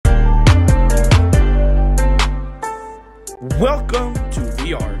Welcome to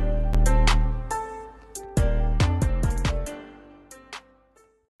VR.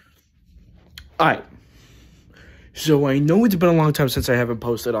 Alright, so I know it's been a long time since I haven't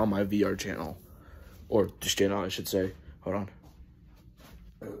posted on my VR channel. Or this channel, I should say. Hold on.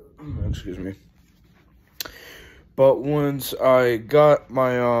 Excuse me. But once I got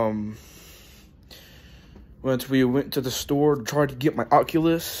my, once we went to the store to try to get my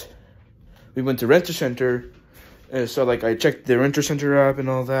Oculus, we went to Rent-A Center, and so, like, I checked the Rent-A Center app and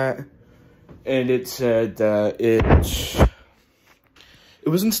all that, and it said that it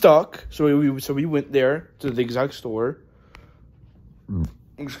was in stock, so we went there to the exact store,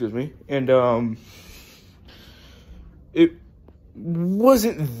 excuse me, and, it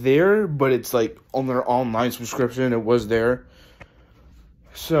wasn't there, but it's, like, on their online subscription, it was there.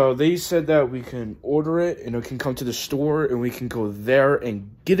 So they said that we can order it, and it can come to the store, and we can go there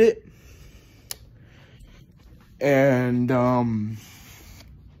and get it. And,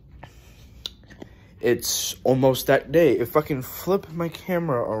 it's almost that day. If I can flip my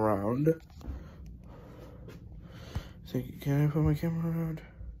camera around. Can I put my camera around?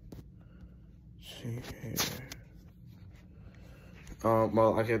 Let's see here.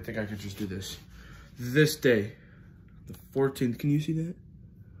 Well, I think I could just do this. This day, the 14th, can you see that?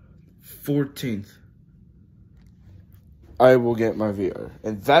 14th, I will get my VR.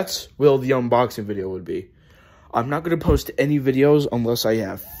 And that's where the unboxing video would be. I'm not going to post any videos unless I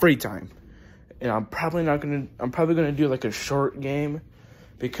have free time. And I'm probably going to do like a short game,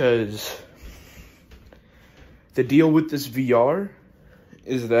 because the deal with this VR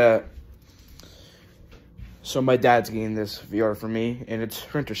is that, so my dad's getting this VR for me, and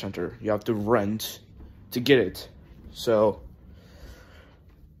it's Rent-A Center. You have to rent to get it. So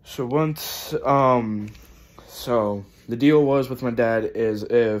once, so the deal was with my dad is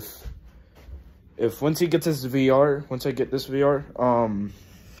if once he gets this VR, once I get this VR,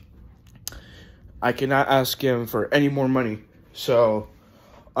 I cannot ask him for any more money. So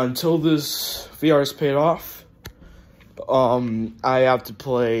until this VR is paid off, I have to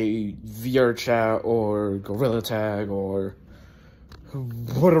play VR Chat or Gorilla Tag or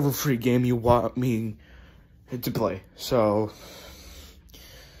whatever free game you want me to play. So,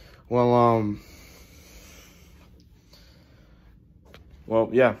 well,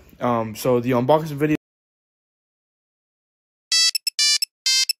 yeah. So the unboxing video.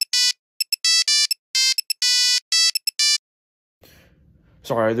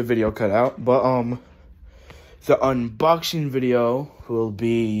 Sorry, the video cut out, but the unboxing video will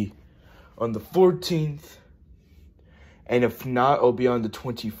be on the 14th, and if not, it'll be on the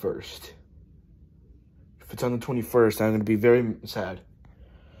 21st. If it's on the 21st, I'm going to be very sad.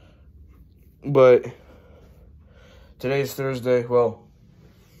 But today's Thursday, well,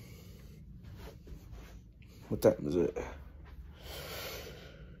 what time is it?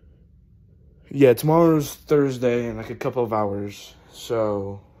 Yeah, tomorrow's Thursday in like a couple of hours,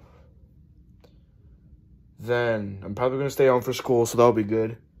 so then I'm probably going to stay on for school, so that'll be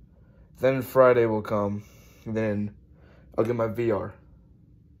good. Then Friday will come, and then I'll get my VR.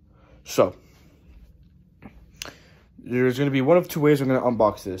 So, there's going to be one of two ways I'm going to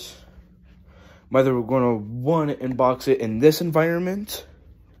unbox this. Either we're going to, one, unbox it in this environment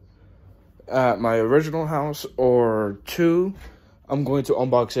at my original house, or two, I'm going to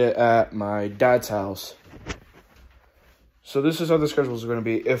unbox it at my dad's house. So this is how the schedule is going to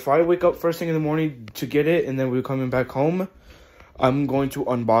be. If I wake up first thing in the morning to get it, and then we're coming back home, I'm going to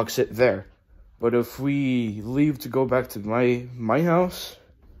unbox it there. But if we leave to go back to my house,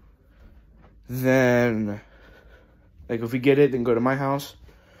 then, like, if we get it, then go to my house,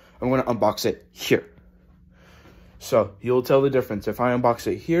 I'm going to unbox it here. So you'll tell the difference. If I unbox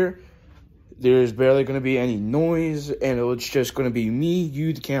it here, there's barely going to be any noise, and it's just going to be me,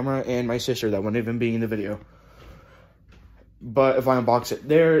 you, the camera, and my sister that won't even be in the video. But if I unbox it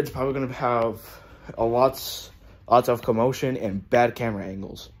there, it's probably going to have lots of commotion and bad camera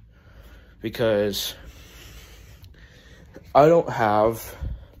angles, because I don't have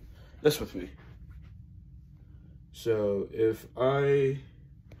this with me. So if I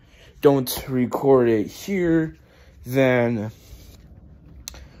don't record it here, then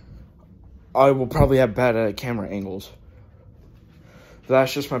I will probably have bad camera angles.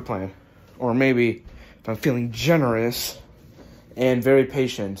 That's just my plan. Or maybe if I'm feeling generous and very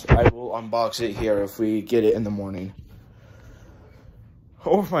patient, I will unbox it here if we get it in the morning.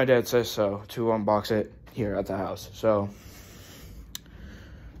 Or if my dad says so, to unbox it here at the house. So,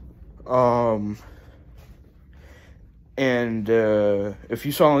 and if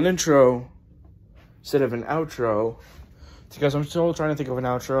you saw an intro instead of an outro, it's because I'm still trying to think of an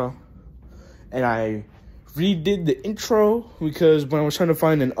outro, and I redid the intro because when I was trying to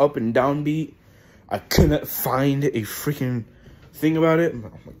find an up and down beat, I couldn't find a freaking thing about it.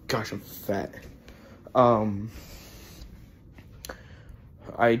 Oh my gosh, I'm fat.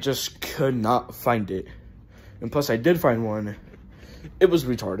 I just could not find it. And plus I did find one. It was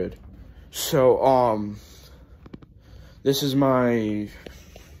retarded. So, this is my,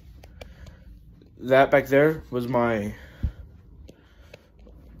 that back there was my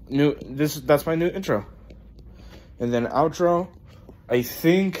new, that's my new intro. And then outro, I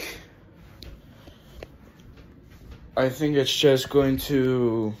think it's just going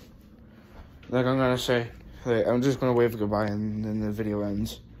to, like I'm gonna say, like, I'm just gonna wave goodbye and then the video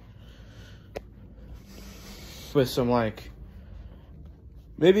ends. With some like,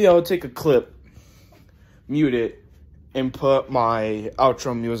 maybe I'll take a clip, mute it, and put my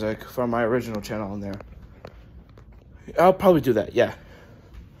outro music from my original channel in there. I'll probably do that, yeah.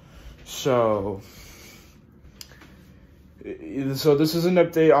 So this is an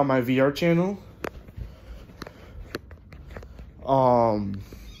update on my VR channel. Oh,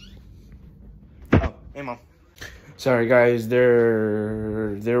 hey mom. Sorry guys,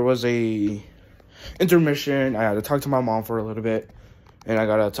 there was a intermission. I had to talk to my mom for a little bit, and I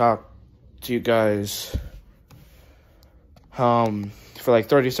gotta talk to you guys for like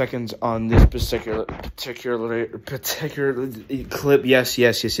 30 seconds on this particular clip. Yes.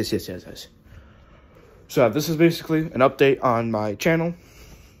 So this is basically an update on my channel,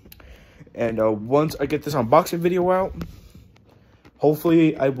 and once I get this unboxing video out,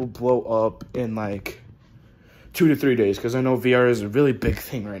 hopefully I will blow up in like 2 to 3 days, because I know VR is a really big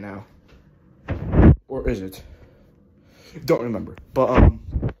thing right now. Or is it? Don't remember. But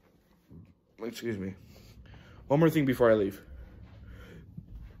excuse me. One more thing before I leave.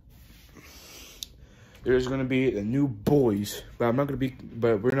 There's gonna be the new boys, but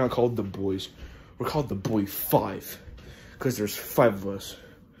we're not called the boys. We're called the Boy 5, because there's 5 of us.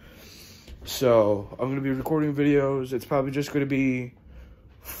 So I'm gonna be recording videos. It's probably just gonna be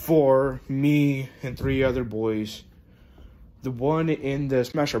for me and 3 other boys. The one in the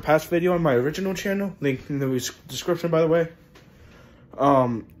Smash or Pass video on my original channel, link in the description, by the way.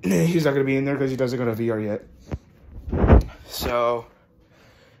 He's not gonna be in there because he doesn't go to VR yet. So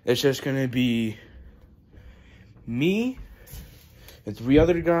it's just gonna be me and 3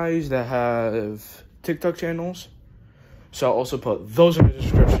 other guys that have TikTok channels. So I'll also put those in the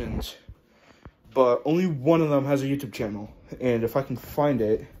descriptions. But only one of them has a YouTube channel. And if I can find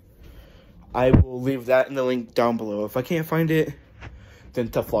it, I will leave that in the link down below. If I can't find it, then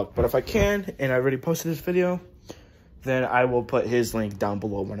tough luck. But if I can, and I already posted this video, then I will put his link down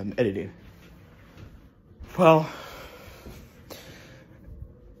below when I'm editing. Well,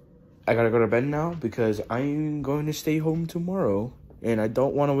 I gotta go to bed now because I'm going to stay home tomorrow. And I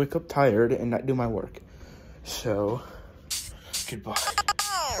don't want to wake up tired and not do my work. So, goodbye.